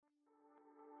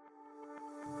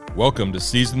Welcome to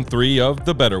Season 3 of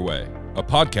The Better Way, a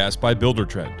podcast by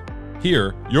Buildertrend.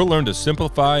 Here, you'll learn to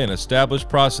simplify and establish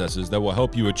processes that will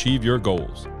help you achieve your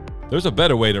goals. There's a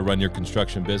better way to run your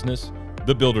construction business,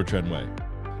 the Buildertrend way.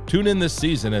 Tune in this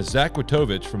season as Zach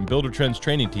Wojtowicz from Buildertrend's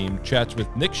training team chats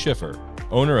with Nick Schiffer,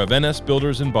 owner of NS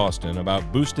Builders in Boston,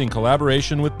 about boosting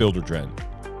collaboration with Buildertrend.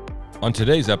 On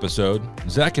today's episode,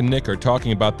 Zach and Nick are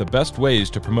talking about the best ways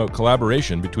to promote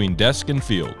collaboration between desk and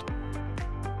field.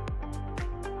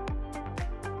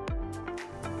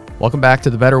 Welcome back to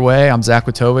The Better Way. I'm Zach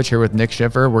Wojtowicz here with Nick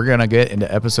Schiffer. We're going to get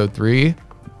into episode 3,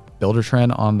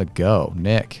 Buildertrend on the go.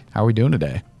 Nick, how are we doing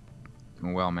today?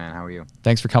 Doing well, man. How are you?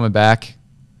 Thanks for coming back.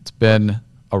 It's been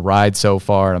a ride so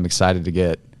far, and I'm excited to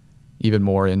get even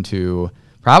more into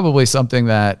probably something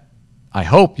that I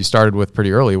hope you started with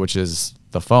pretty early, which is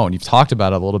the phone. You've talked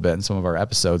about it a little bit in some of our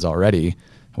episodes already,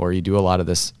 where you do a lot of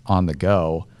this on the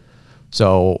go.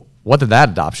 So what did that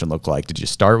adoption look like? Did you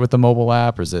start with the mobile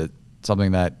app, or is it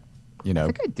something that, you know? I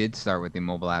think I did start with the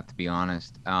mobile app, to be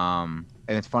honest. And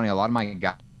it's funny, a lot of my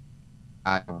guys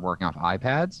were working off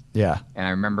iPads. Yeah. And I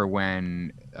remember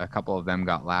when a couple of them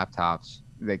got laptops,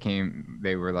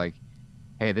 they were like,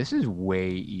 hey, this is way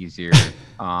easier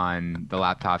on the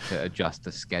laptop to adjust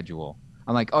the schedule.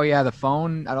 I'm like, oh yeah, the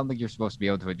phone, I don't think you're supposed to be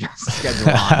able to adjust the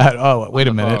schedule on. Oh, wait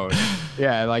a minute. Phone.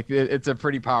 Yeah, like it's a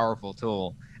pretty powerful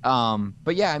tool.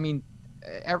 But yeah, I mean,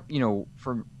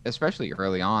 for especially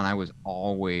early on, I was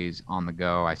always on the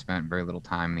go. I spent very little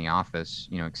time in the office,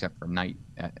 except for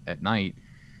at night.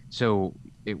 So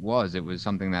it was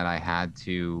something that I had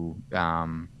to,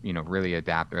 really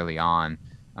adapt early on.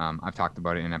 I've talked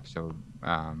about it in an episode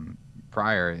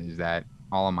prior, is that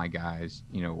all of my guys,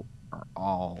 are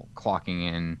all clocking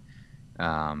in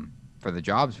for the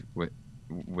jobs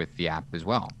with the app as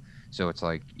well. So it's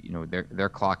like, they're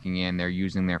clocking in, they're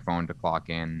using their phone to clock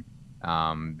in.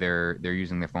 They're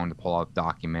using their phone to pull out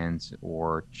documents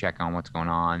or check on what's going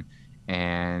on.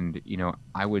 And,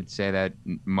 I would say that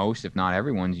most, if not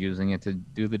everyone's using it to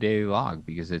do the daily log,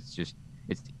 because it's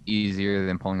easier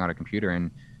than pulling out a computer and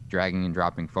dragging and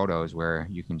dropping photos, where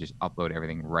you can just upload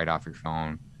everything right off your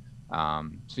phone.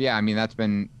 So yeah, I mean, that's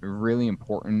been really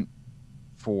important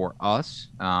for us,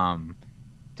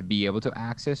 to be able to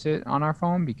access it on our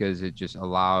phone, because it just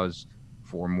allows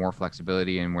for more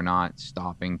flexibility, and we're not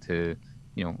stopping to,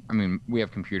 we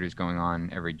have computers going on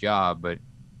every job, but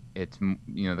it's,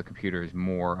 the computer is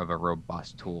more of a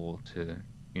robust tool to,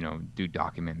 do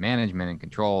document management and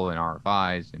control and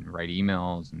RFIs and write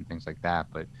emails and things like that.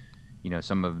 But,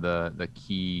 some of the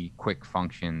key quick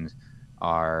functions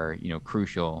are,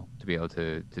 crucial to be able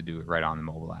to do it right on the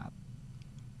mobile app.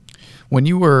 When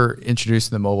you were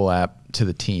introducing the mobile app to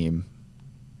the team,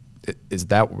 is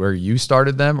that where you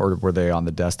started them, or were they on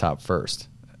the desktop first?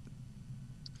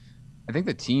 I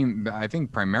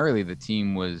think primarily the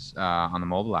team was on the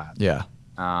mobile app. Yeah.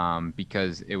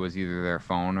 Because it was either their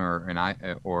phone or an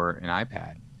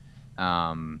iPad.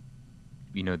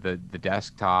 The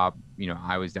desktop,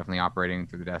 I was definitely operating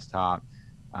through the desktop.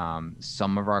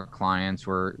 Some of our clients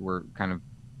were kind of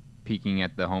peeking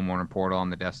at the homeowner portal on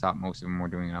the desktop. Most of them were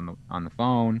doing it on the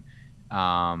phone.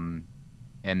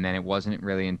 And then it wasn't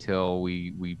really until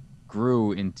we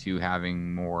grew into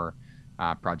having more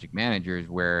project managers,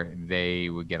 where they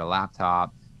would get a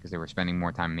laptop because they were spending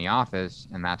more time in the office,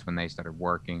 and that's when they started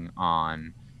working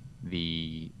on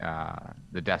the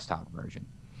desktop version.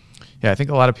 Yeah, I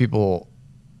think a lot of people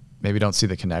maybe don't see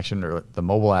the connection, or the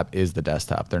mobile app is the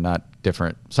desktop. They're not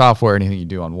different software. Anything you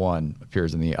do on one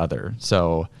appears in the other.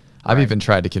 So I've even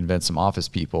tried to convince some office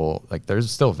people, like, there's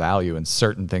still value in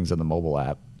certain things in the mobile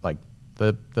app, like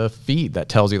the feed that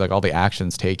tells you like all the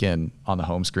actions taken on the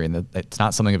home screen, that it's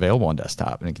not something available on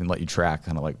desktop, and it can let you track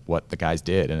kind of like what the guys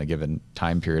did in a given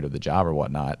time period of the job or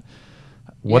whatnot.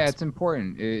 Yeah, it's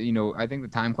important. I think the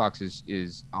time clocks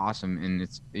is awesome, and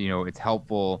it's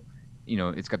helpful.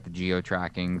 It's got the geo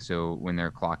tracking, so when they're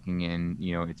clocking in,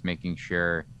 it's making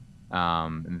sure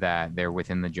that they're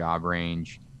within the job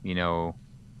range.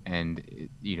 And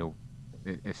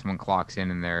if someone clocks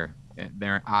in and they're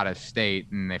out of state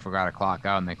and they forgot to clock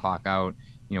out, and they clock out,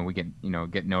 we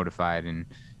get notified. And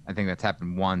I think that's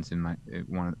happened once. And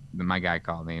my guy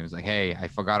called me. He was like, "Hey, I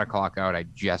forgot to clock out. I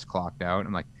just clocked out."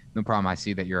 I'm like, "No problem. I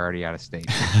see that you're already out of state."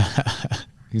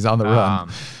 He's on the run.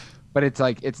 But it's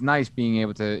like, it's nice being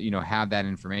able to, have that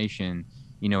information,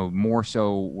 more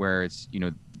so where it's,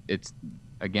 it's,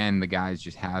 again, the guys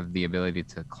just have the ability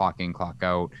to clock in, clock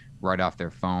out right off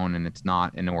their phone, and it's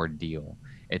not an ordeal.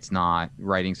 It's not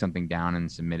writing something down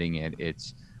and submitting it.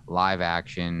 It's live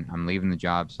action. I'm leaving the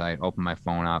job site, open my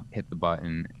phone up, hit the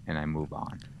button, and I move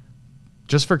on.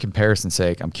 Just for comparison's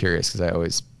sake, I'm curious, because I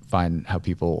always find how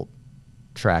people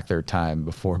track their time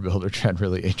before Buildertrend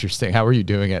really interesting. How were you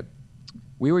doing it?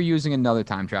 We were using another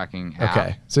time tracking app.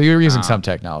 Okay, so you were using some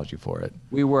technology for it.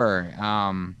 We were.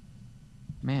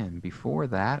 Man, before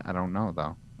that, I don't know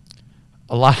though.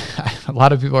 A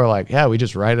lot of people are like, yeah, we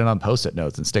just write it on Post-it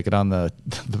notes and stick it on the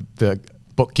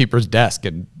bookkeeper's desk,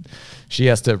 and she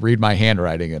has to read my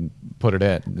handwriting and put it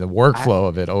in. The workflow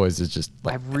of it always is just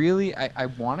like. I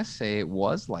want to say it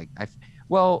was like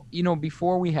well,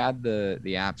 before we had the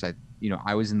apps,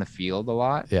 I was in the field a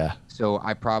lot. Yeah. So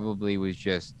I probably was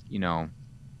just,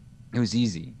 it was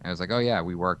easy. I was like, oh yeah,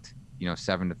 we worked,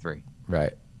 7 to 3.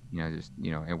 Right.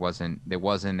 There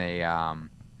wasn't a,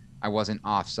 I wasn't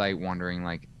off site wondering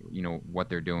like, what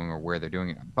they're doing or where they're doing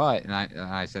it. But, and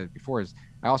I said it before, is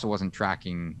I also wasn't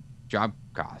tracking job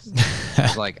costs. It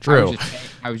was like, True.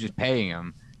 I was just paying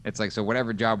them. It's like, so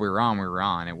whatever job we were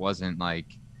on. It wasn't like,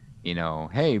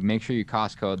 hey, make sure you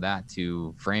cost code that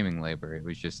to framing labor. It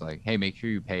was just like, hey, make sure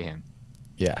you pay him.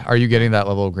 Yeah. Are you getting that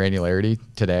level of granularity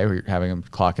today where you're having them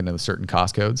clock into certain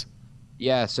cost codes?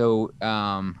 Yeah. So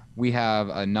we have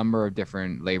a number of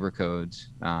different labor codes.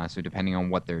 So depending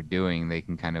on what they're doing, they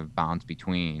can kind of bounce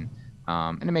between.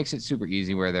 And it makes it super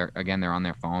easy where they're on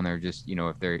their phone. They're just,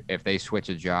 if they switch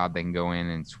a job, they can go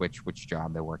in and switch which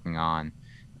job they're working on.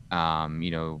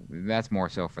 That's more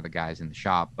so for the guys in the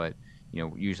shop, but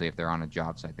usually if they're on a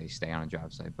job site, they stay on a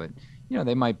job site, but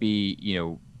they might be,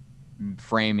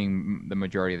 framing the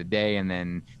majority of the day. And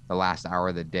then the last hour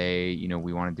of the day,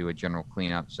 we want to do a general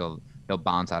cleanup. So they'll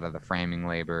bounce out of the framing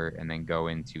labor and then go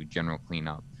into general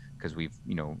cleanup because we've,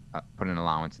 put an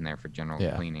allowance in there for general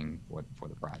cleaning for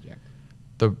the project.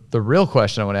 The real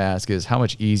question I want to ask is how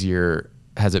much easier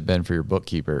has it been for your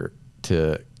bookkeeper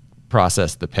to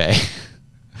process the pay?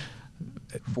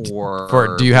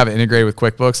 For do you have it integrated with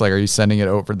QuickBooks? Like, are you sending it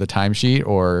over the timesheet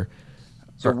or?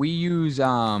 So we use. Do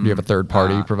you have a third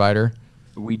party provider?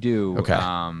 We do. Okay.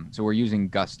 So we're using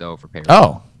Gusto for payroll.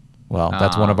 Oh, well,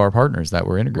 that's one of our partners that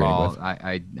we're integrating with.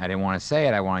 I didn't want to say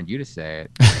it. I wanted you to say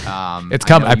it. It's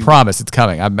coming. I promise it's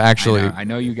coming. I'm actually. I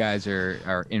know you guys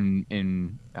are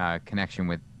in connection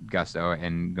with Gusto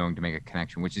and going to make a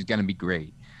connection, which is going to be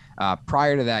great.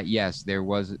 Prior to that, yes, there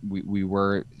was. We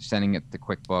were sending it to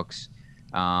QuickBooks.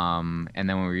 And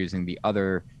then when we were using the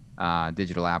other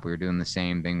digital app, we were doing the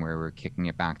same thing where we were kicking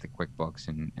it back to QuickBooks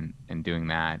and doing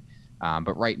that.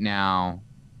 But right now,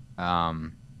 I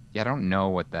don't know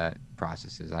what that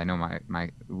process is. I know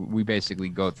we basically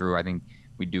go through. I think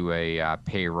we do a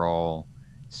payroll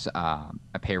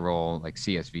like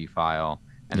CSV file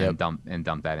and then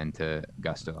dump that into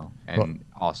Gusto and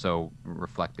also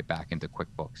reflect it back into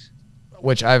QuickBooks.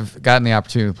 Which I've gotten the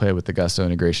opportunity to play with the Gusto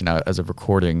integration out as of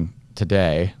recording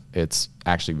today. It's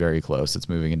actually very close. It's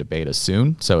moving into beta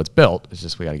soon, so it's built. It's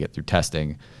just we got to get through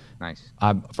testing. Nice.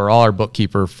 For all our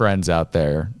bookkeeper friends out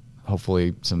there,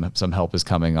 hopefully some help is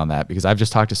coming on that, because I've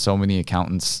just talked to so many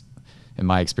accountants in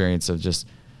my experience of just,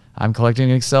 I'm collecting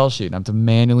an Excel sheet and I have to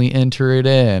manually enter it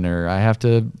in, or I have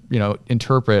to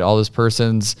interpret all this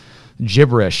person's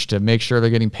gibberish to make sure they're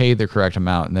getting paid the correct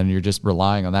amount, and then you're just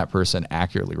relying on that person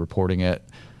accurately reporting it.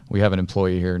 We have an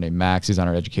employee here named Max. He's on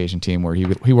our education team where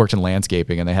he worked in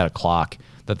landscaping, and they had a clock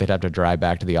that they'd have to drive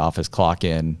back to the office, clock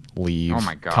in, leave,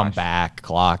 come back,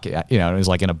 clock. It was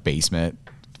like in a basement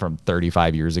from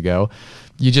 35 years ago.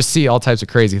 You just see all types of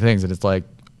crazy things, and it's like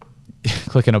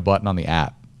clicking a button on the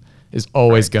app is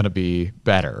always going to be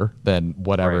better than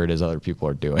whatever it is other people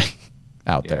are doing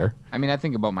out there. I mean, I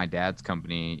think about my dad's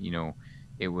company.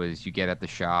 It was, you get at the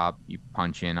shop, you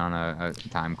punch in on a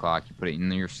time clock, you put it in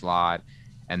your slot.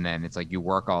 And then it's like you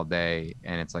work all day,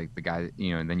 and it's like the guy,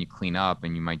 and then you clean up,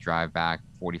 and you might drive back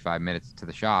 45 minutes to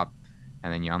the shop,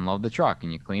 and then you unload the truck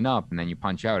and you clean up, and then you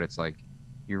punch out. It's like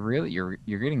you're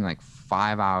getting like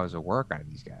 5 hours of work out of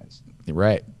these guys.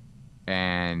 Right.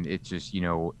 And it's just,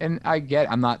 and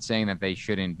I'm not saying that they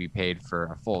shouldn't be paid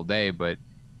for a full day, but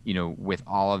with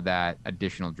all of that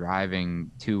additional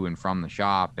driving to and from the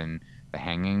shop and the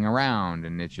hanging around,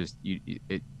 and it's just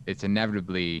it's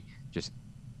inevitably just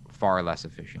far less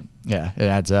efficient. Yeah, it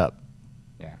adds up.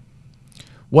 Yeah.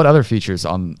 What other features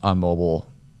on mobile?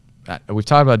 We've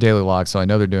talked about daily logs, so I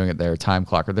know they're doing it there. Time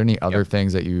clock. Are there any other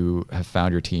things that you have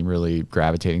found your team really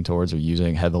gravitating towards or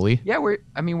using heavily? Yeah, we're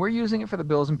using it for the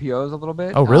bills and POs a little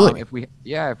bit. Oh, really? If we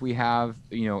have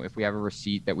a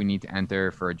receipt that we need to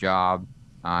enter for a job,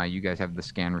 you guys have the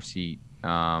scan receipt,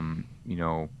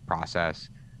 process.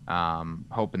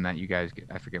 Hoping that you guys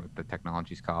I forget what the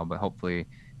technology's called, but hopefully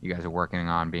you guys are working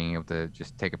on being able to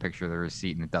just take a picture of the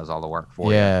receipt and it does all the work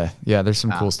for you. Yeah, there's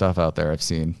some cool stuff out there I've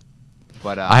seen.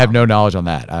 But I have no knowledge on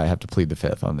that. I have to plead the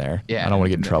fifth on there. Yeah, I don't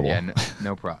want to get in trouble. Yeah,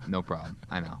 no problem.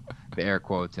 I know the air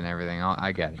quotes and everything.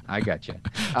 I get it. I got you.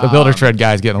 The Buildertrend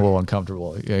guy's getting a little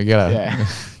uncomfortable. You gotta.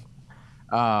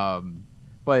 Yeah.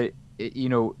 But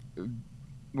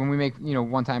when we make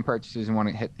one-time purchases and want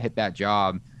to hit that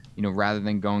job, rather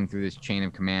than going through this chain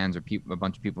of commands or a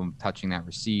bunch of people touching that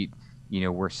receipt,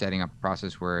 we're setting up a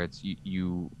process where it's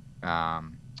God,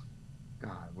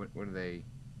 what do they?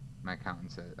 My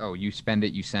accountant says, "Oh, you spend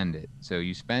it, you send it." So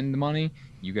you spend the money,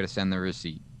 you got to send the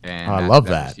receipt. And I love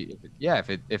that. Receipt,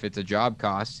 if it's a job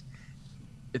cost,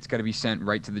 it's got to be sent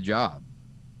right to the job,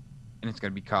 and it's got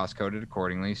to be cost coded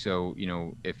accordingly. So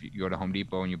if you go to Home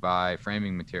Depot and you buy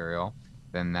framing material,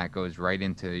 then that goes right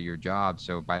into your job.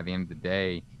 So by the end of the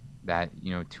day, that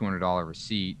 $200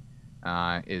 receipt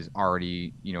is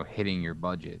already hitting your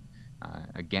budget.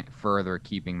 Again, further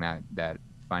keeping the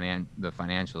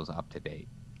financials up to date.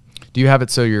 Do you have it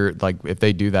so you're like, if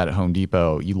they do that at Home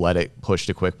Depot, you let it push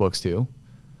to QuickBooks too?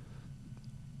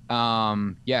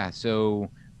 Yeah. So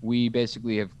we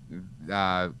basically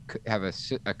have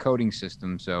a coding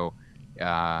system. So,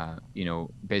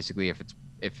 basically if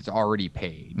it's already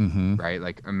paid, right?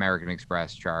 Like American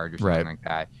Express charge or something like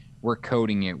that, we're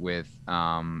coding it with,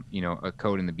 a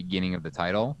code in the beginning of the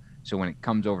title. So when it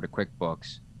comes over to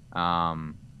QuickBooks,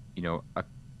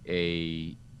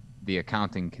 the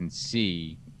accounting can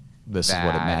see this is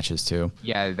what it matches to.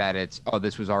 Yeah, that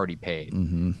this was already paid.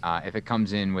 If it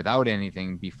comes in without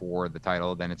anything before the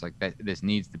title, then it's like this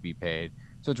needs to be paid.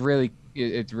 So it's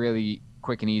really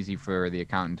quick and easy for the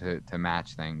accountant to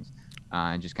match things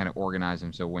and just kind of organize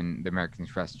them. So when the American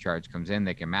Express charge comes in,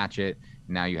 they can match it.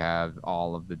 Now you have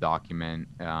all of the document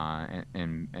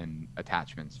and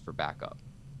attachments for backup.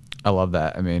 I love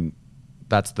that. I mean,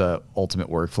 that's the ultimate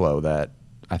workflow that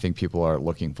I think people are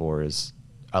looking for, is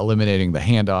eliminating the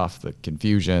handoff, the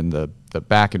confusion, the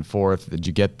back and forth. Did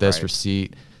you get this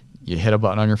receipt? You hit a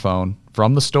button on your phone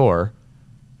from the store.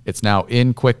 It's now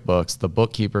in QuickBooks. The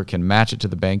bookkeeper can match it to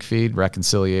the bank feed.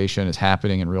 Reconciliation is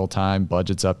happening in real time.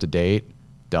 Budget's up to date.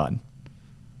 Done.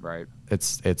 Right.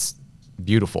 It's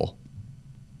beautiful,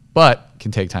 but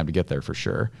can take time to get there for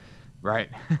sure. Right.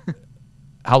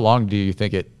 How long do you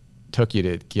think it took you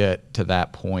to get to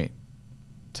that point,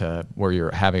 to where you're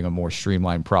having a more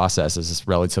streamlined process? Is this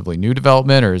relatively new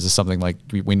development, or is this something like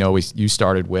we know you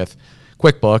started with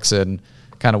QuickBooks and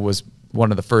kind of was one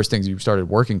of the first things you started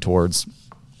working towards?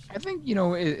 I think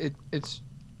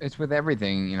it's with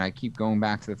everything, and I keep going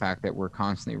back to the fact that we're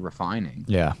constantly refining.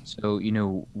 Yeah. So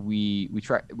we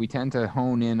tend to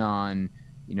hone in on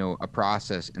a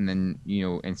process, and then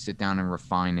and sit down and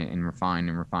refine it and refine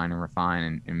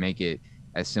and make it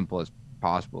as simple as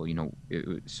possible.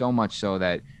 So much so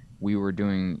that we were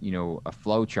doing a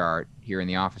flow chart here in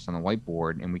the office on the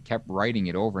whiteboard, and we kept writing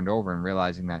it over and over and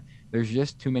realizing that there's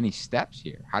just too many steps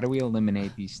here. How do we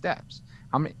eliminate these steps?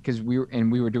 How many? Because we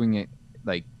were doing it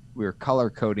like we were color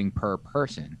coding per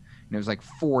person, and it was like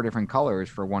 4 different colors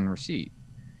for one receipt.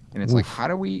 And it's like, how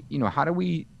do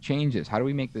we change this? How do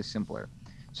we make this simpler?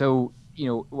 So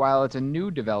while it's a new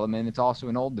development, it's also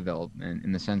an old development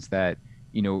in the sense that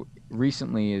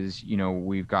recently is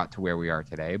we've got to where we are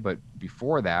today, but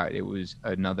before that it was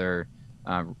another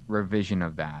revision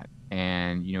of that.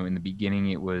 And in the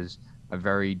beginning it was a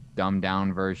very dumbed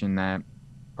down version that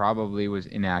probably was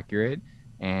inaccurate,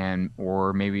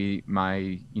 or maybe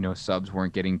my subs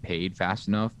weren't getting paid fast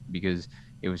enough because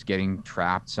it was getting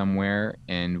trapped somewhere,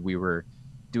 and we were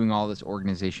doing all this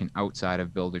organization outside of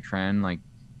Buildertrend, like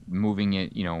moving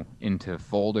it into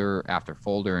folder after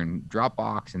folder in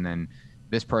Dropbox, and then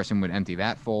this person would empty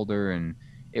that folder, and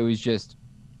it was just,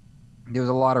 there was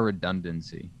a lot of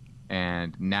redundancy.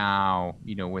 And now,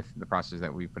 with the process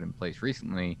that we put in place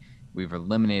recently, we've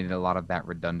eliminated a lot of that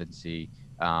redundancy.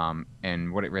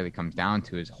 And what it really comes down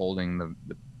to is holding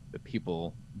the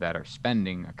people that are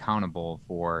spending accountable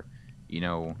for,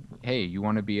 hey, you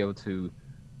want to be able to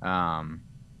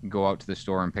go out to the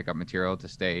store and pick up material to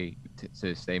stay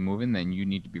moving, then you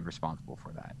need to be responsible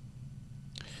for that.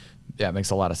 Yeah, it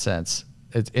makes a lot of sense.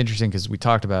 It's interesting because we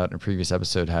talked about in a previous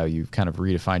episode how you've kind of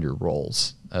redefined your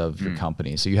roles of your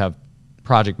company. So you have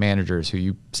project managers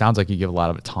who sounds like you give a lot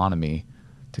of autonomy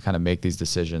to kind of make these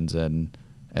decisions and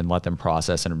let them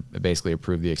process and basically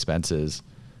approve the expenses.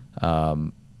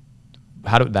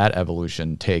 How did that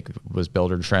evolution take? Was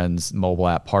Buildertrend's mobile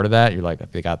app part of that? You're like,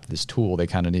 if they got this tool, they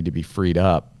kind of need to be freed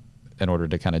up in order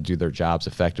to kind of do their jobs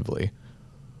effectively.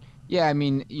 Yeah, I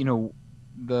mean,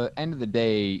 the end of the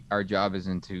day, our job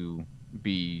isn't to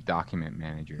be document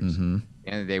managers. At the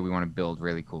end of the day, we want to build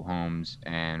really cool homes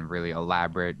and really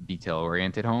elaborate,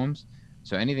 detail-oriented homes.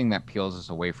 So anything that peels us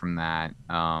away from that,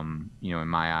 in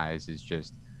my eyes, is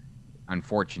just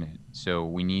unfortunate. So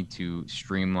we need to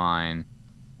streamline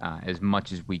as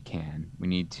much as we can. We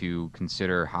need to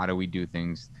consider how do we do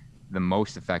things the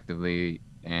most effectively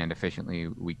and efficiently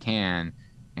we can,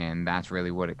 and that's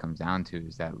really what it comes down to,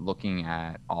 is that looking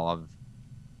at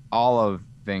all of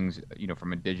things,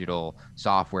 from a digital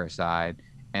software side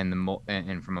and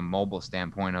and from a mobile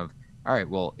standpoint of, all right,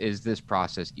 well, is this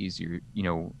process easier,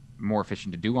 more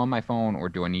efficient to do on my phone, or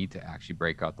do I need to actually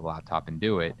break out the laptop and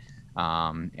do it?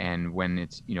 And when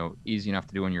it's, easy enough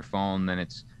to do on your phone, then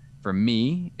for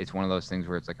me, it's one of those things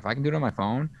where it's like, if I can do it on my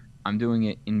phone, I'm doing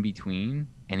it in between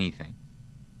anything.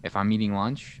 If I'm eating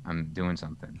lunch, I'm doing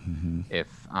something. Mm-hmm.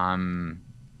 If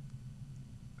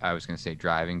I was going to say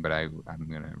driving, but I'm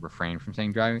going to refrain from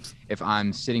saying driving. If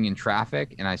I'm sitting in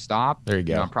traffic and I stop, there you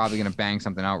go. I'm probably going to bang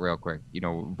something out real quick,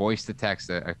 voice to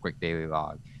text, a quick daily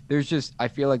log. I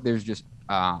feel like there's just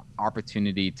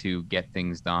opportunity to get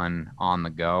things done on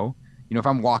the go. If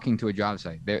I'm walking to a job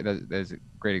site, there's a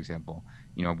great example.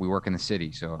 We work in the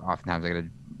city, so oftentimes I got to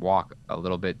walk a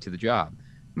little bit to the job.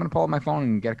 I'm going to pull up my phone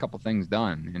and get a couple things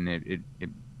done. And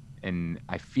and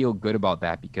I feel good about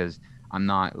that because I'm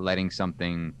not letting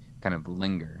something kind of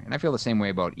linger. And I feel the same way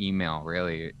about email,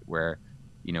 really, where,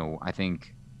 I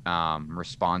think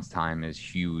response time is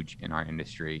huge in our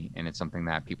industry, and it's something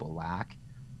that people lack.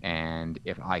 And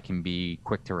if I can be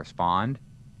quick to respond,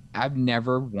 I've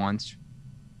never once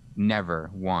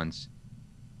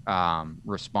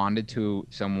responded to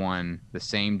someone the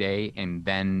same day and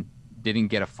then didn't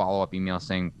get a follow-up email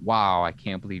saying, wow, I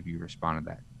can't believe you responded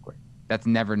that quick. That's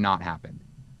never not happened.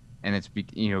 And it's,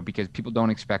 because people don't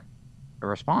expect a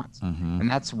response. Mm-hmm. And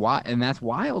that's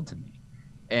wild to me.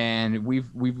 And we've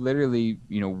literally,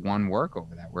 won work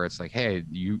over that, where it's like, hey,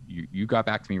 you got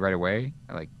back to me right away.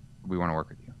 Like, we want to work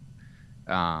with you.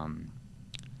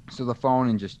 So the phone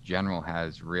in just general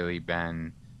has really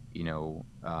been,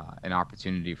 an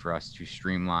opportunity for us to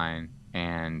streamline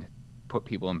and put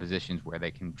people in positions where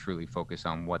they can truly focus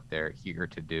on what they're here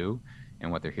to do. And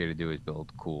what they're here to do is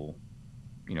build cool,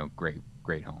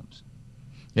 great homes.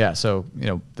 Yeah. So,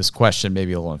 this question may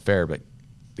be a little unfair, but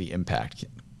the impact,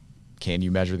 can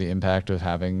you measure the impact of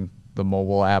having the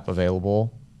mobile app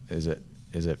available? Is it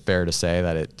fair to say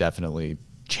that it definitely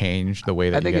changed the way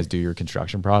that you guys do your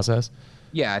construction process?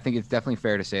 Yeah, I think it's definitely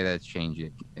fair to say that it's changed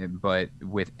it. But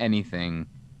with anything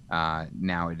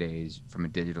nowadays, from a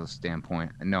digital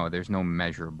standpoint, no, there's no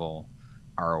measurable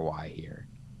ROI here.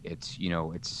 It's,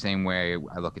 it's the same way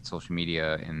I look at social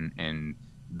media and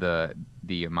the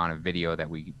amount of video that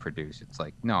we produce. It's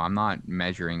like, no, I'm not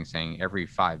measuring saying every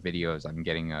 5 videos I'm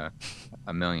getting a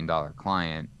 $1 million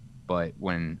client. But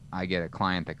when I get a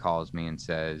client that calls me and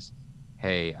says,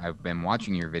 hey, I've been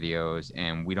watching your videos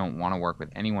and we don't want to work with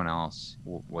anyone else,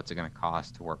 what's it going to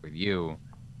cost to work with you?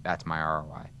 That's my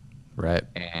ROI. Right.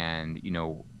 And,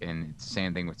 and it's the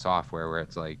same thing with software, where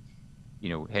it's like,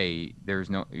 hey,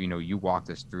 there's no, you walked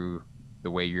us through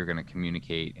the way you're going to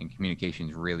communicate, and communication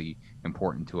is really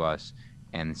important to us.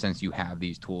 And since you have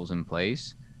these tools in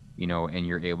place, and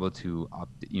you're able to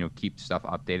keep stuff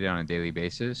updated on a daily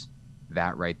basis,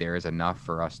 that right there is enough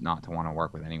for us not to want to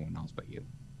work with anyone else but you.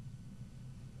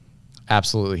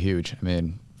 Absolutely huge. I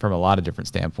mean, from a lot of different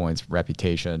standpoints: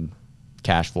 reputation,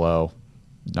 cash flow,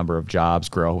 number of jobs,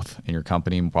 growth in your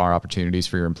company, more opportunities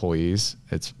for your employees.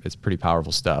 It's pretty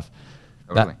powerful stuff.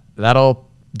 Totally. That'll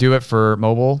do it for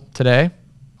mobile today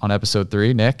on episode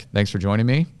 3. Nick, thanks for joining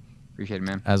me. Appreciate it,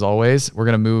 man. As always, we're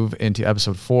going to move into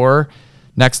episode 4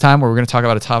 next time, where we're going to talk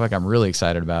about a topic I'm really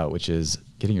excited about, which is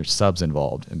getting your subs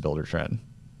involved in Buildertrend.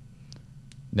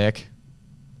 Nick,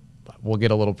 we'll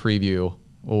get a little preview.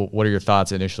 Well, what are your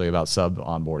thoughts initially about sub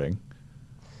onboarding?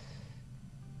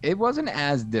 It wasn't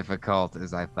as difficult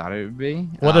as I thought it would be.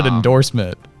 What an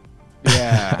endorsement.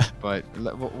 Yeah, but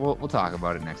we'll talk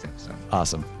about it next episode.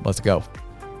 Awesome. Let's go.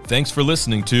 Thanks for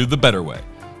listening to The Better Way.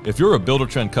 If you're a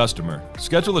Buildertrend customer,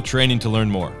 schedule a training to learn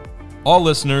more. All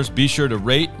listeners, be sure to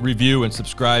rate, review, and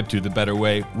subscribe to The Better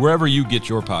Way wherever you get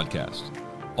your podcast.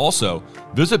 Also,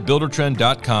 visit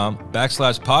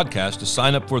buildertrend.com/podcast to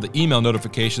sign up for the email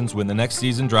notifications when the next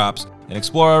season drops, and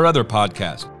explore our other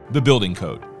podcast, The Building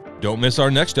Code. Don't miss our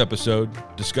next episode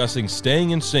discussing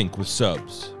staying in sync with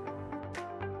subs.